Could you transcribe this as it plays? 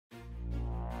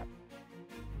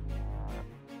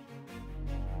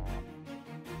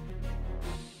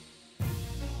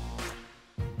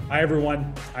Hi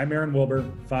everyone, I'm Aaron Wilbur,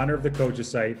 founder of the Coaches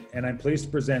site, and I'm pleased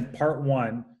to present part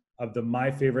one of the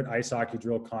My Favorite Ice Hockey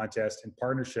Drill contest in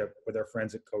partnership with our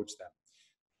friends at CoachThem.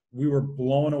 We were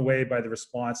blown away by the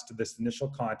response to this initial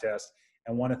contest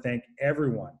and want to thank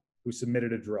everyone who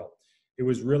submitted a drill. It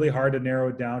was really hard to narrow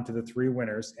it down to the 3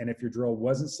 winners, and if your drill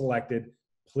wasn't selected,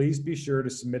 please be sure to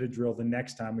submit a drill the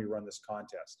next time we run this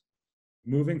contest.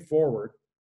 Moving forward,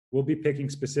 we'll be picking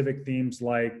specific themes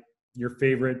like your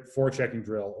favorite forechecking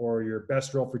drill or your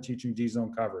best drill for teaching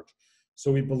D-zone coverage.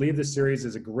 So we believe this series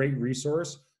is a great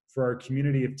resource for our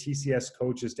community of TCS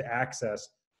coaches to access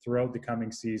throughout the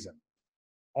coming season.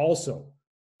 Also,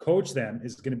 CoachThem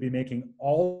is going to be making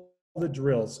all the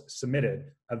drills submitted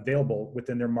available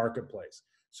within their marketplace.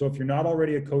 So if you're not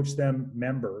already a CoachThem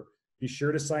member, be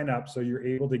sure to sign up so you're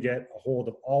able to get a hold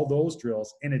of all those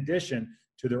drills in addition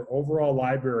to their overall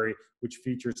library, which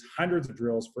features hundreds of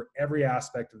drills for every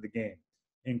aspect of the game,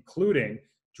 including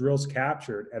drills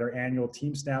captured at our annual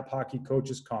Team Snap Hockey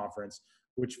Coaches Conference,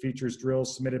 which features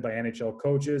drills submitted by NHL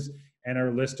coaches and our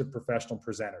list of professional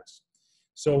presenters.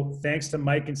 So thanks to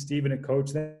Mike and Steven at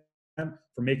CoachThem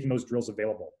for making those drills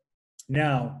available.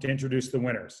 Now to introduce the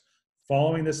winners.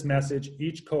 Following this message,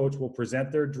 each coach will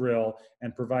present their drill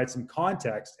and provide some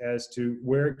context as to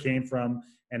where it came from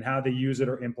and how they use it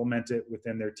or implement it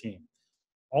within their team.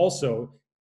 Also,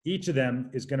 each of them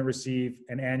is going to receive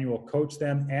an annual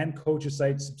CoachThem and Coaches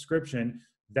Site subscription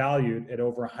valued at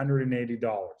over $180.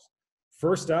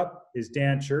 First up is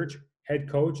Dan Church, head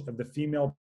coach of the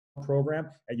female program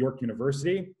at York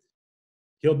University.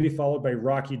 He'll be followed by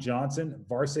Rocky Johnson,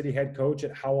 varsity head coach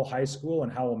at Howell High School in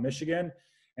Howell, Michigan.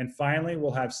 And finally,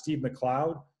 we'll have Steve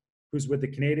McLeod, who's with the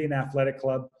Canadian Athletic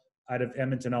Club out of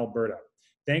Edmonton, Alberta.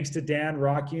 Thanks to Dan,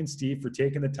 Rocky, and Steve for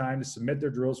taking the time to submit their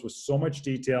drills with so much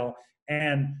detail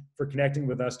and for connecting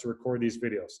with us to record these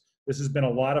videos. This has been a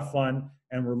lot of fun,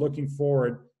 and we're looking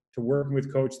forward to working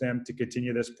with CoachThem to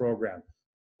continue this program.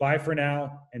 Bye for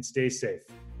now, and stay safe.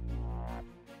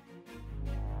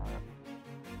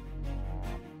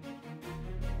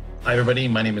 Hi everybody,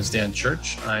 my name is Dan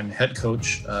Church. I'm head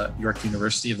coach at York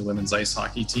University of the women's ice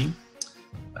hockey team.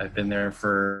 I've been there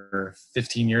for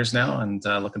 15 years now and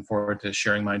looking forward to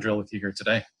sharing my drill with you here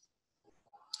today.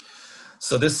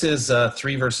 So this is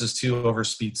 3 versus 2 over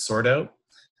speed sort out.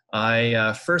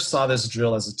 I first saw this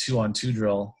drill as a 2-on-2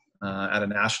 drill at a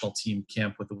national team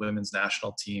camp with the women's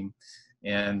national team.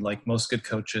 And like most good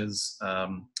coaches,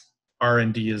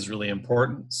 R&D is really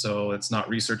important. So it's not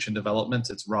research and development,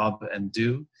 it's rob and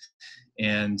do.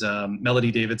 And Melody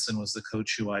Davidson was the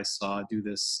coach who I saw do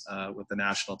this with the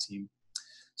national team.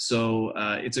 So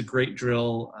it's a great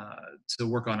drill to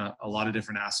work on a lot of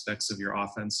different aspects of your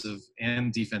offensive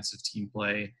and defensive team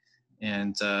play.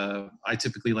 And I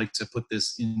typically like to put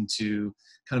this into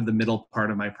kind of the middle part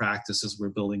of my practice as we're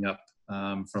building up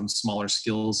from smaller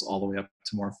skills all the way up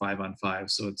to more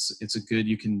 5-on-5. So it's a good,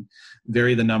 you can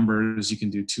vary the numbers. You can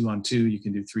do 2-on-2, you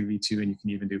can do 3v2, and you can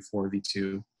even do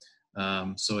 4v2.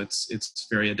 So it's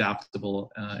very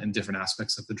adaptable in different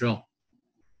aspects of the drill.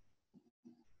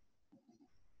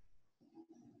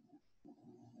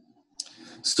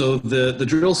 So the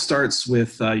drill starts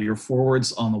with your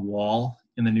forwards on the wall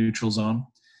in the neutral zone.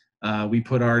 We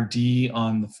put our D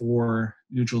on the 4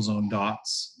 neutral zone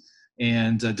dots.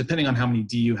 And depending on how many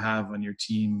D you have on your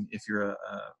team, if you're a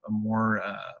more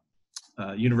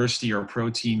university or a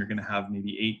pro team, you're going to have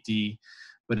maybe 8 D.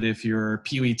 But if you're a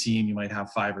PE team, you might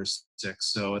have 5 or 6.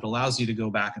 So it allows you to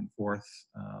go back and forth,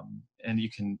 and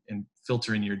you can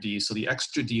filter in your D. So the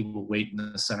extra D will wait in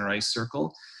the center ice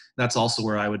circle. That's also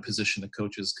where I would position the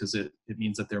coaches, because it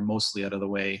means that they're mostly out of the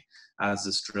way as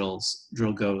this drill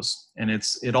goes. And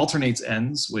it alternates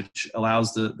ends, which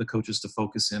allows the coaches to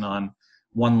focus in on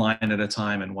one line at a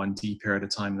time and one D pair at a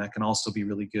time. And that can also be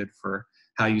really good for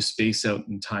how you space out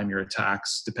and time your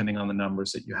attacks, depending on the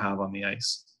numbers that you have on the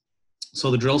ice.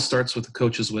 So the drill starts with the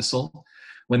coach's whistle.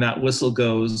 When that whistle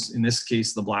goes, in this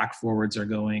case, the black forwards are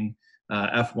going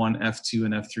F1, F2,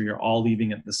 and F3 are all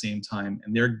leaving at the same time.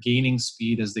 And they're gaining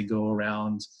speed as they go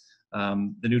around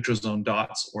the neutral zone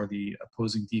dots or the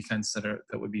opposing defense that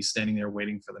would be standing there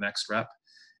waiting for the next rep.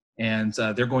 And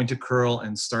they're going to curl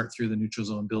and start through the neutral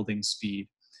zone building speed.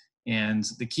 And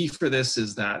the key for this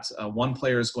is that one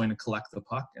player is going to collect the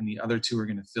puck and the other 2 are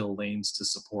going to fill lanes to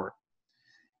support.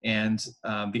 And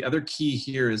the other key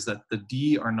here is that the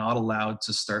D are not allowed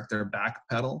to start their back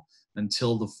pedal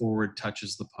until the forward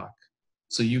touches the puck.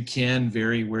 So you can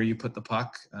vary where you put the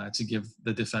puck to give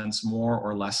the defense more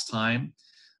or less time.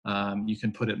 You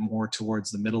can put it more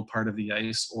towards the middle part of the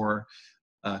ice or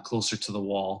closer to the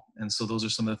wall. And so those are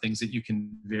some of the things that you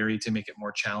can vary to make it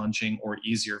more challenging or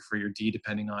easier for your D,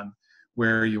 depending on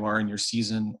where you are in your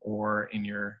season or in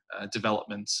your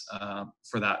development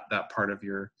for that part of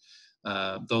your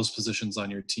those positions on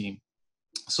your team.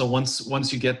 So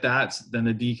once you get that, then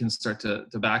the D can start to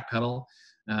backpedal,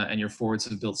 and your forwards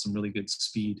have built some really good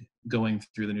speed going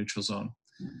through the neutral zone.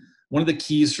 One of the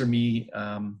keys for me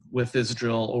with this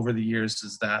drill over the years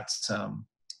is that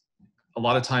a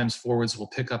lot of times forwards will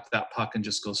pick up that puck and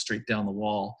just go straight down the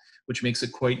wall, which makes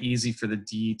it quite easy for the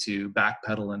D to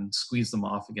backpedal and squeeze them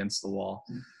off against the wall.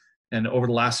 And over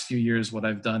the last few years, what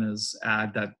I've done is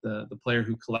add that the player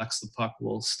who collects the puck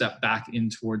will step back in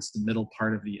towards the middle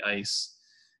part of the ice.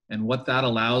 And what that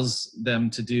allows them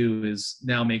to do is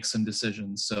now make some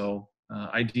decisions. So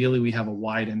ideally, we have a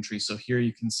wide entry. So here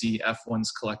you can see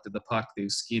F1's collected the puck.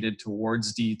 They've skated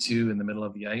towards D2 in the middle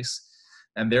of the ice.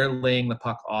 And they're laying the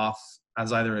puck off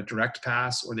as either a direct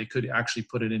pass, or they could actually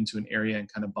put it into an area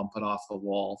and kind of bump it off the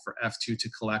wall for F2 to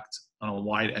collect on a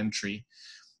wide entry.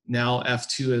 Now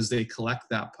F2, as they collect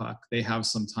that puck, they have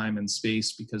some time and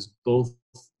space because both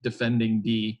defending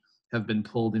D have been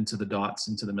pulled into the dots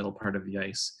into the middle part of the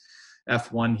ice.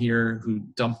 F1 here, who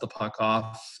dumped the puck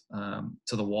off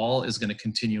to the wall, is going to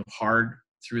continue hard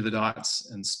through the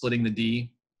dots and splitting the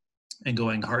D and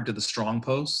going hard to the strong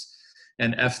post.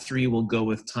 And F3 will go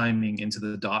with timing into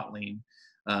the dot lane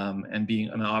and being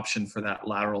an option for that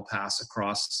lateral pass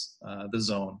across the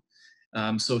zone.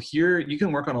 So here you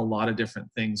can work on a lot of different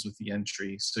things with the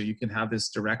entry. So you can have this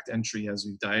direct entry as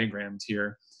we've diagrammed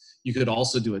here. You could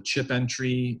also do a chip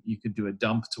entry. You could do a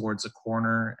dump towards a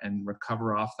corner and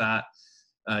recover off that.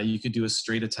 You could do a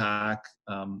straight attack.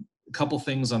 A couple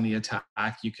things on the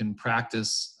attack. You can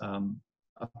practice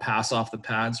a pass off the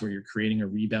pads where you're creating a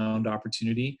rebound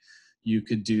opportunity. You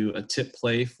could do a tip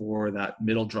play for that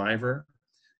middle driver.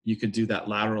 You could do that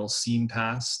lateral seam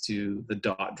pass to the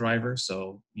dot driver.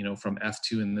 So, from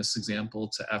F2 in this example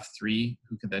to F3,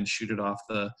 who can then shoot it off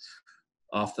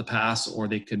the pass, or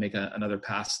they could make another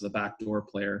pass to the backdoor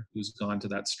player who's gone to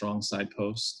that strong side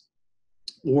post.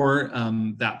 Or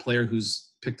that player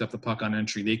who's picked up the puck on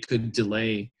entry, they could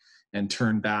delay and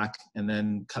turn back and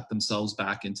then cut themselves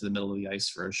back into the middle of the ice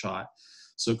for a shot.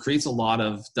 So it creates a lot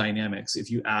of dynamics.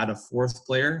 If you add a fourth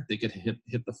player, they could hit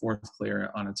the fourth player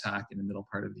on attack in the middle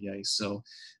part of the ice. So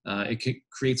it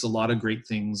creates a lot of great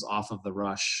things off of the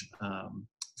rush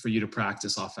for you to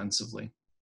practice offensively.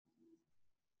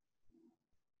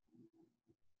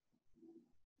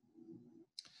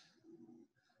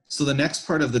 So the next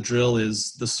part of the drill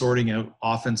is the sorting out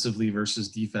offensively versus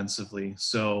defensively.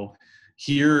 So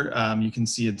here you can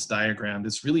see it's diagrammed.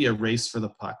 It's really a race for the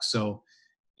puck. So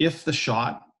if the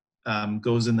shot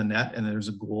goes in the net and there's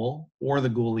a goal, or the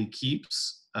goalie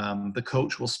keeps, the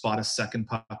coach will spot a second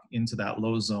puck into that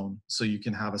low zone so you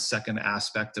can have a second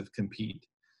aspect of compete.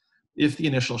 If the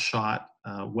initial shot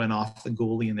went off the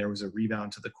goalie and there was a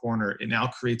rebound to the corner, it now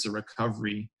creates a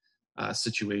recovery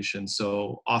situation.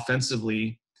 So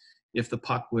offensively, if the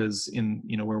puck was in,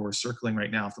 where we're circling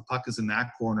right now, if the puck is in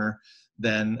that corner,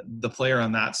 then the player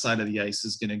on that side of the ice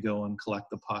is going to go and collect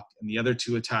the puck, and the other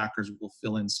two attackers will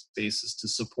fill in spaces to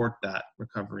support that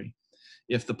recovery.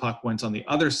 If the puck went on the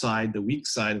other side, the weak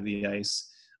side of the ice,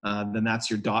 then that's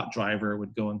your dot driver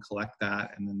would go and collect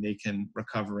that, and then they can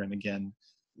recover, and again,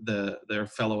 their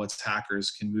fellow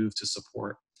attackers can move to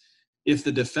support. If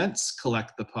the defense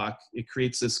collect the puck, it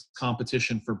creates this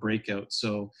competition for breakout.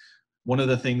 So one of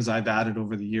the things I've added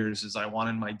over the years is I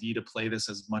wanted my D to play this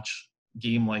as much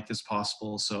game-like as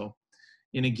possible. So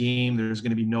in a game, there's going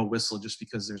to be no whistle just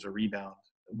because there's a rebound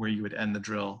where you would end the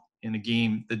drill. In a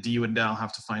game, the D would now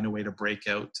have to find a way to break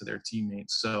out to their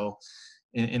teammates. So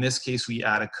in this case, we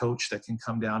add a coach that can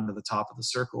come down to the top of the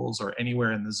circles or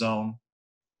anywhere in the zone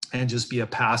and just be a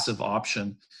passive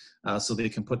option. So they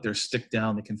can put their stick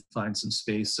down, they can find some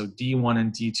space. So D1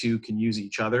 and D2 can use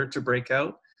each other to break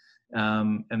out.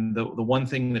 And the one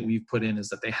thing that we've put in is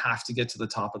that they have to get to the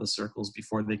top of the circles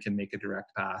before they can make a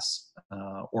direct pass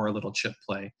or a little chip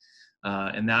play.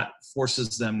 And that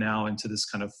forces them now into this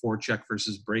kind of forecheck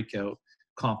versus breakout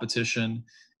competition.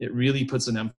 It really puts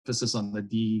an emphasis on the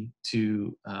D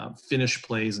to finish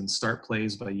plays and start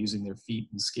plays by using their feet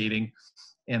and skating.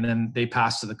 And then they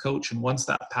pass to the coach. And once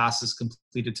that pass is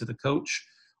completed to the coach,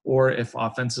 or if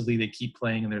offensively they keep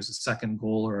playing and there's a second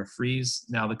goal or a freeze,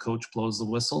 now the coach blows the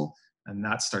whistle and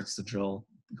that starts the drill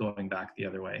going back the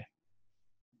other way.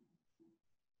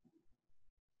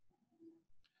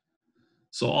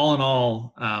 So all in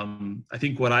all, I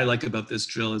think what I like about this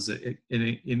drill is that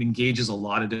it engages a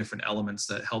lot of different elements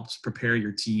that helps prepare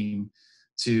your team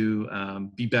to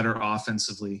be better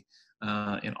offensively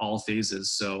in all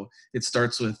phases. So it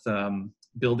starts with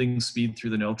building speed through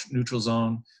the neutral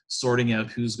zone, sorting out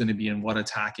who's going to be in what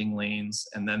attacking lanes,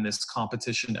 and then this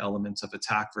competition element of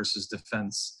attack versus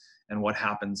defense and what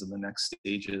happens in the next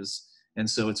stages. And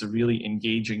so it's a really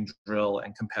engaging drill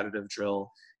and competitive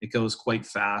drill. It goes quite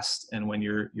fast, and when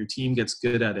your team gets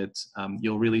good at it,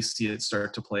 you'll really see it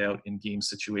start to play out in game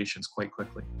situations quite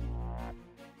quickly.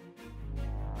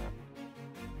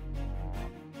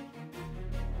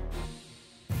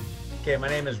 Okay, my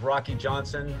name is Rocky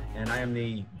Johnson, and I am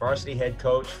the varsity head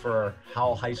coach for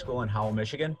Howell High School in Howell,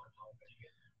 Michigan.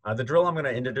 The drill I'm going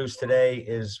to introduce today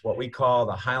is what we call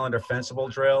the Highlander Fencible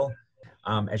drill.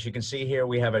 As you can see here,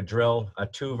 we have a drill, a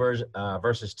 2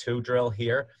 versus 2 drill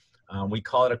here. We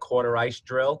call it a quarter ice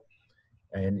drill.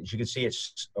 And as you can see,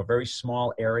 it's a very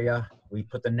small area. We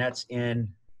put the nets in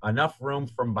enough room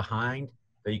from behind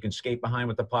that you can skate behind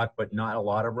with the puck, but not a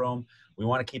lot of room. We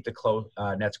want to keep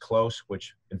the nets close,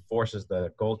 which enforces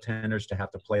the goaltenders to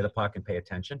have to play the puck and pay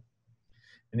attention.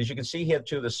 And as you can see here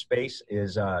too, the space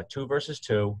is 2 versus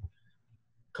 2.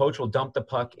 Coach will dump the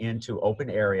puck into open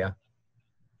area,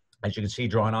 as you can see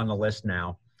drawn on the list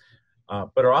now.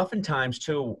 But oftentimes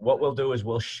too, what we'll do is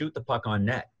we'll shoot the puck on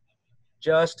net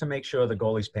just to make sure the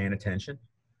goalie's paying attention.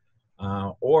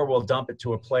 Or we'll dump it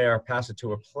to a player, pass it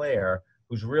to a player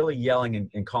who's really yelling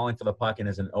and calling for the puck and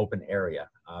is an open area.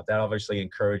 That obviously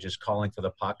encourages calling for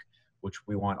the puck, which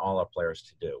we want all our players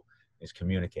to do, is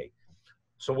communicate.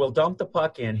 So we'll dump the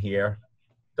puck in here.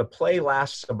 The play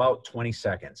lasts about 20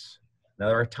 seconds. Now,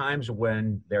 there are times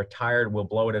when they're tired, we'll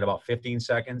blow it at about 15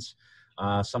 seconds.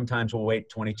 Sometimes we'll wait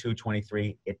 22,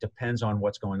 23. It depends on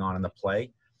what's going on in the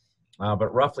play,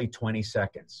 but roughly 20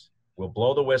 seconds. We'll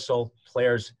blow the whistle,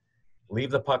 players leave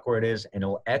the puck where it is, and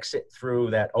it'll exit through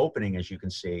that opening, as you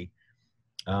can see,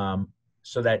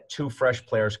 so that 2 fresh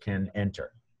players can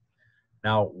enter.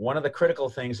 Now, one of the critical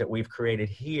things that we've created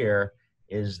here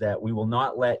is that we will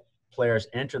not let players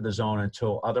enter the zone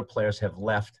until other players have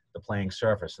left the playing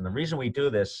surface. And the reason we do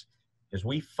this is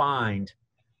we find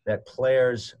that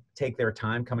players take their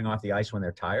time coming off the ice when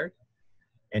they're tired.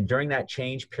 And during that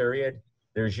change period,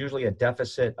 there's usually a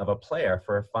deficit of a player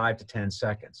for 5 to 10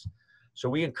 seconds. So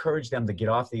we encourage them to get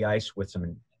off the ice with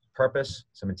some purpose,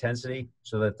 some intensity,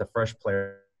 so that the fresh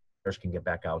players can get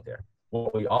back out there.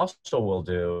 What we also will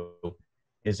do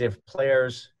is if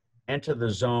players enter the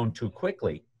zone too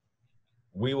quickly,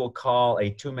 we will call a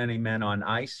too many men on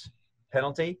ice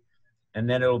penalty, and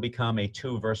then it'll become a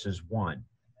 2 versus 1.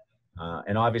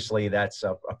 And obviously that's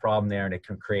a problem there, and it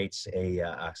can create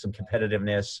some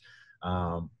competitiveness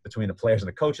between the players and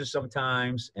the coaches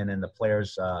sometimes, and then the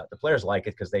players like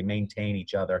it because they maintain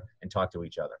each other and talk to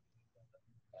each other.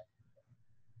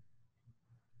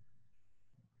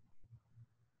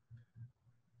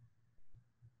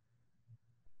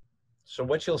 So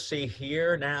what you'll see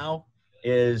here now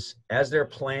is as they're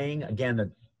playing, again,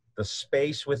 the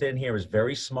space within here is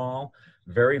very small,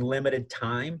 very limited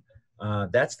time.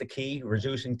 That's the key,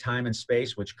 reducing time and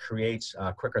space, which creates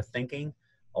quicker thinking,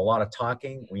 a lot of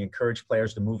talking. We encourage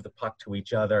players to move the puck to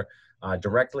each other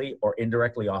directly or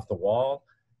indirectly off the wall.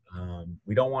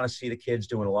 We don't want to see the kids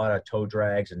doing a lot of toe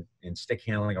drags and stick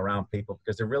handling around people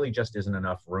because there really just isn't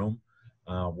enough room,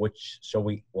 so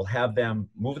we will have them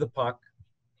move the puck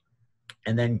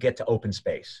and then get to open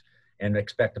space and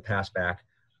expect to pass back.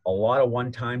 A lot of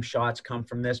one-time shots come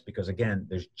from this because, again,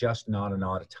 there's just not a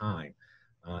lot of time.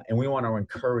 And we want to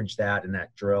encourage that in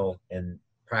that drill and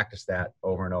practice that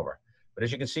over and over. But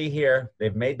as you can see here,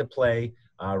 they've made the play.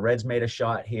 Red's made a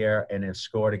shot here and have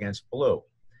scored against blue.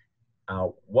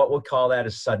 What we'll call that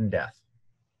is sudden death.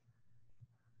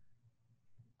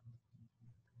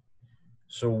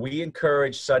 So we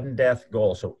encourage sudden death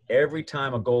goals. So every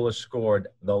time a goal is scored,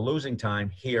 the losing time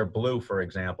here, blue, for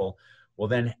example, will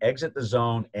then exit the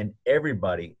zone, and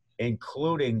everybody,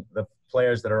 including the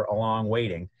players that are along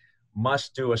waiting,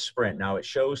 must do a sprint. Now it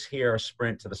shows here a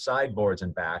sprint to the sideboards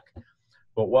and back,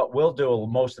 but what we'll do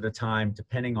most of the time,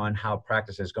 depending on how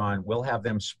practice has gone, we'll have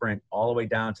them sprint all the way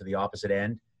down to the opposite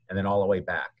end and then all the way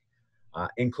back,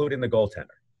 including the goaltender.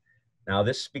 Now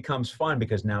this becomes fun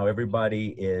because now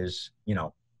everybody is,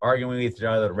 arguing with each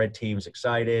other. The red team's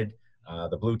excited,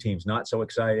 the blue team's not so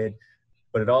excited,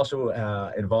 but it also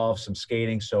involves some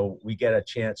skating. So we get a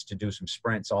chance to do some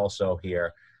sprints also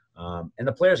here. And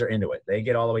the players are into it. They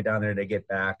get all the way down there, they get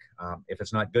back. If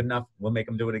it's not good enough, we'll make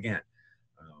them do it again.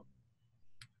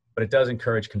 But it does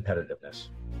encourage competitiveness.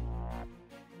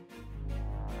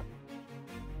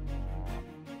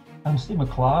 I'm Steve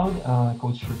McLeod,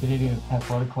 coach for Canadian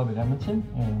Athletic Club in Edmonton,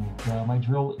 and my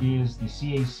drill is the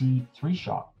CAC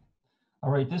 3-shot. All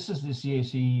right, this is the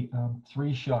CAC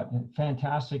 3-shot,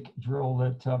 fantastic drill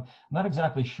that I'm not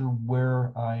exactly sure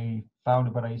where I found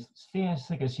it, but I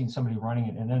think I've seen somebody running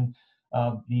it. And then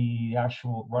the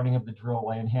actual running of the drill,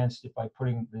 I enhanced it by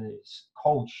putting the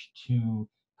coach to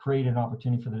create an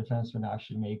opportunity for the defenseman to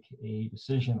actually make a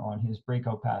decision on his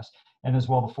breakout pass, and as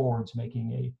well the forwards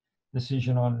making a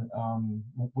decision on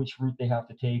which route they have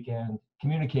to take and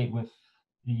communicate with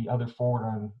the other forward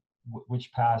on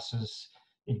which passes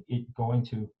it going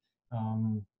to,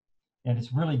 and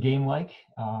it's really game-like.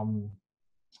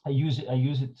 I use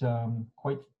it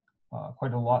quite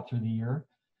a lot through the year,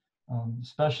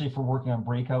 especially for working on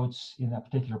breakouts in that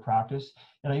particular practice.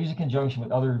 And I use it in conjunction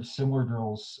with other similar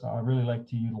drills. I really like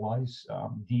to utilize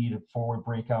D to forward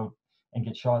breakout and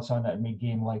get shots on that, and make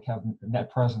game-like, have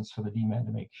net presence for the D-man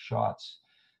to make shots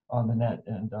on the net.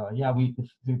 And yeah,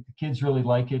 the kids really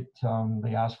like it.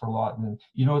 They ask for a lot, and then,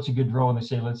 it's a good drill, and they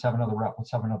say, let's have another rep,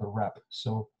 let's have another rep.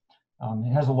 So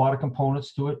it has a lot of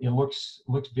components to it. It looks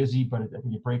busy, but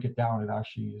when you break it down, it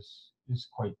actually is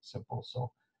quite simple. So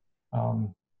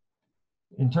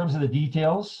in terms of the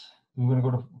details, we're going to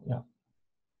go to, yeah.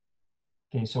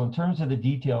 Okay, so in terms of the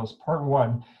details, part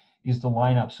one is the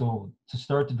lineup. So to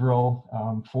start the drill,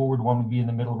 forward one would be in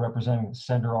the middle representing the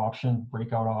center option,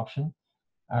 breakout option.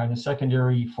 And the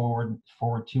secondary forward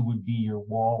two would be your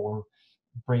wall or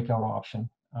breakout option.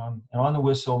 And on the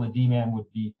whistle, the D-man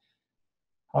would be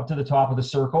up to the top of the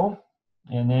circle,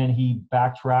 and then he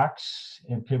backtracks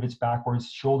and pivots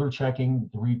backwards, shoulder checking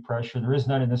the read pressure. There is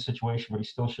none in this situation, but he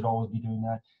still should always be doing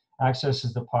that.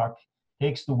 Accesses the puck,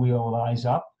 takes the wheel with eyes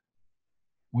up,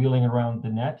 wheeling around the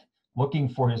net, looking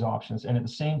for his options. And at the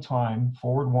same time,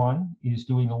 forward one is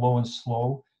doing a low and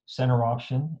slow center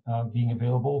option, being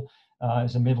available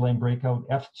as a mid-lane breakout.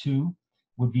 F2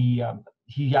 would be,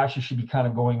 he actually should be kind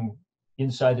of going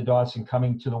inside the dots and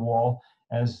coming to the wall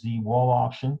as the wall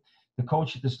option. The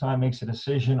coach at this time makes a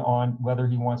decision on whether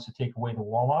he wants to take away the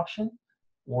wall option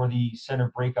or the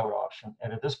center breakout option.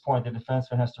 And at this point, the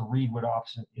defenseman has to read what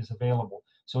option is available.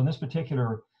 So in this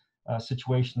particular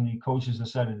situation, the coach has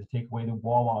decided to take away the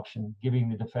wall option, giving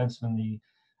the defenseman the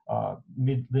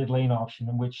mid-lane option,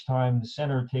 in which time the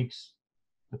center takes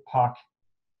the puck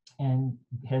and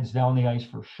heads down the ice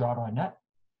for a shot on net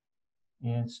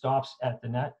and stops at the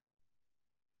net.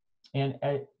 And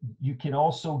you can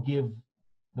also give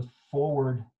the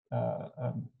forward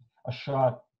a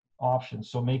shot option.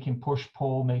 So make him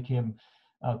push-pull, make him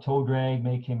toe drag,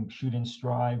 make him shoot in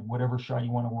stride, whatever shot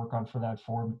you want to work on for that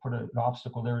forward. Put an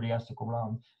obstacle there that he has to go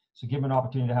around. So give him an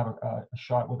opportunity to have a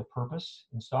shot with a purpose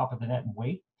and stop at the net and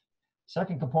wait.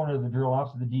 Second component of the drill,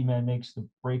 after the D-man makes the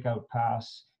breakout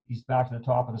pass, he's back to the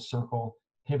top of the circle,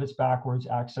 pivots backwards,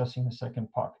 accessing the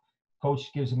second puck.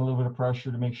 Coach gives him a little bit of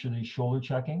pressure to make sure that he's shoulder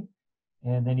checking,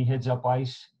 and then he heads up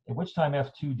ice, at which time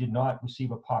F2 did not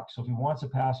receive a puck. So if he wants a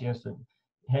pass, he has to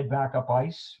head back up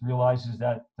ice, realizes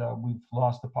that we've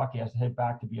lost the puck, he has to head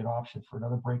back to be an option for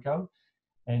another breakout,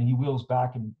 and he wheels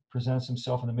back and presents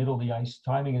himself in the middle of the ice.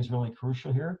 Timing is really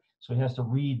crucial here, so he has to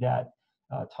read that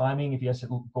timing, if he has to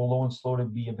go low and slow to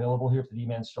be available here, if the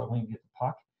D-man's struggling to get the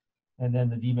puck. And then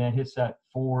the D-man hits that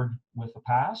forward with a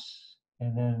pass,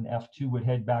 and then F2 would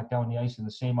head back down the ice, and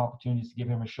the same opportunities to give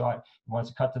him a shot. He wants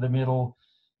to cut to the middle,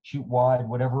 shoot wide,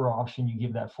 whatever option you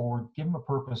give that forward, give him a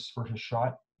purpose for his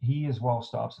shot. He as well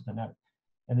stops at the net.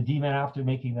 And the D-man, after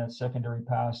making that secondary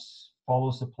pass,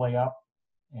 follows the play up,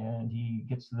 and he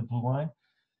gets to the blue line.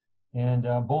 And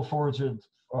both forwards are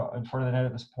in front of the net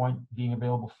at this point, being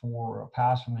available for a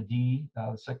pass from the D.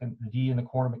 The D in the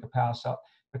corner make a pass up.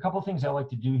 A couple of things I like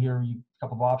to do here, a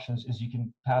couple of options, is you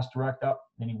can pass direct up,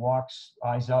 then he walks,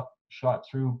 eyes up, shot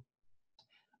through.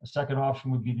 A second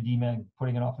option would be the D-man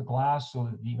putting it off the glass, so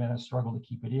the D-man has struggled to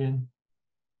keep it in.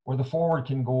 Or the forward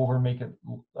can go over and make it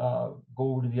go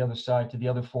over to the other side, to the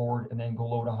other forward, and then go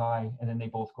low to high, and then they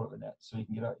both go to the net. So you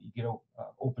can get a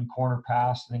open corner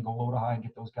pass, and then go low to high and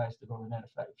get those guys to go to the net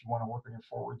if you want to work on your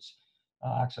forwards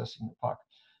accessing the puck.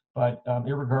 But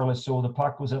irregardless, so the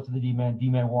puck goes up to the D-man.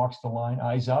 D-man walks the line,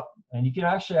 eyes up, and you can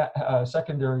actually a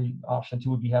secondary option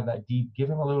too would be have that D, give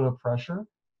him a little bit of pressure,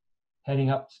 heading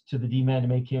up to the D-man to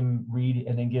make him read,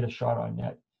 and then get a shot on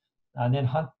net. And then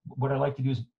hunt. What I like to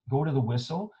do is go to the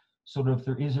whistle, so that if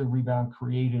there is a rebound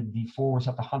created, the forwards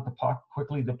have to hunt the puck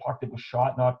quickly, the puck that was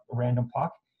shot, not a random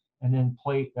puck, and then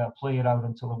play it out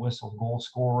until the whistle. Goal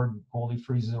scored, goalie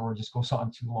freezes, or just goes on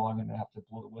too long and they have to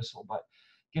blow the whistle. But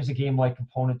gives a game-like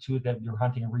component to it, that you're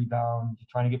hunting a rebound, you're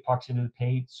trying to get pucks into the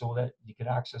paint so that you can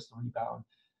access the rebound.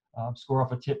 Score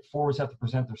off a tip. Forwards have to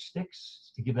present their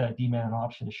sticks to give that D-man an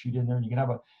option to shoot in there. And you can have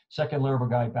a second layer of a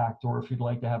guy backdoor if you'd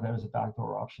like to have that as a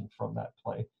backdoor option from that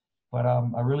play. But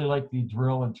I really like the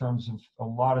drill in terms of a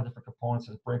lot of different components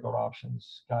as breakout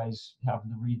options, guys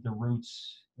having to read the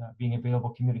routes, being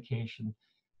available, communication.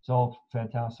 It's all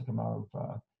fantastic amount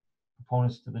of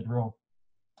components to the drill.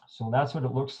 So that's what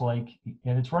it looks like.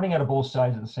 And it's running out of both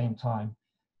sides at the same time.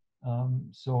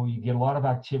 So you get a lot of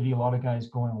activity, a lot of guys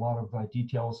going, a lot of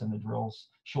details in the drills,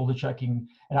 shoulder checking.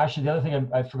 And actually, the other thing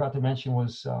I forgot to mention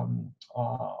was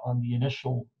on the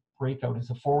initial breakout is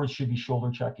the forwards should be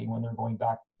shoulder checking when they're going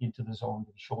back into the zone,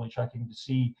 shoulder checking to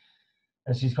see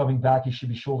as he's coming back, he should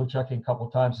be shoulder checking a couple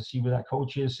of times to see where that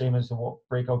coach is, same as the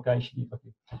breakout guy should be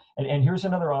looking. And here's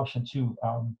another option too.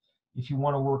 If you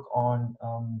want to work on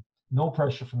no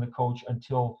pressure from the coach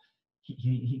until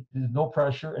there's no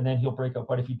pressure, and then he'll break up.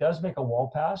 But if he does make a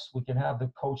wall pass, we can have the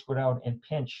coach go down and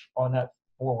pinch on that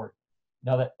forward.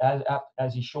 Now that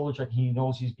as he's shoulder checking, he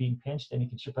knows he's being pinched, and he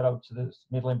can chip it out to the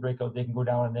midline breakout. They can go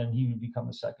down, and then he would become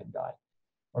the second guy,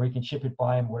 or he can chip it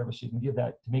by him, whatever. So you can give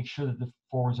that to make sure that the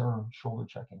forwards are shoulder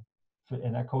checking,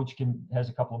 and that coach has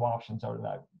a couple of options out of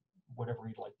that, whatever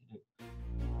he'd like to do.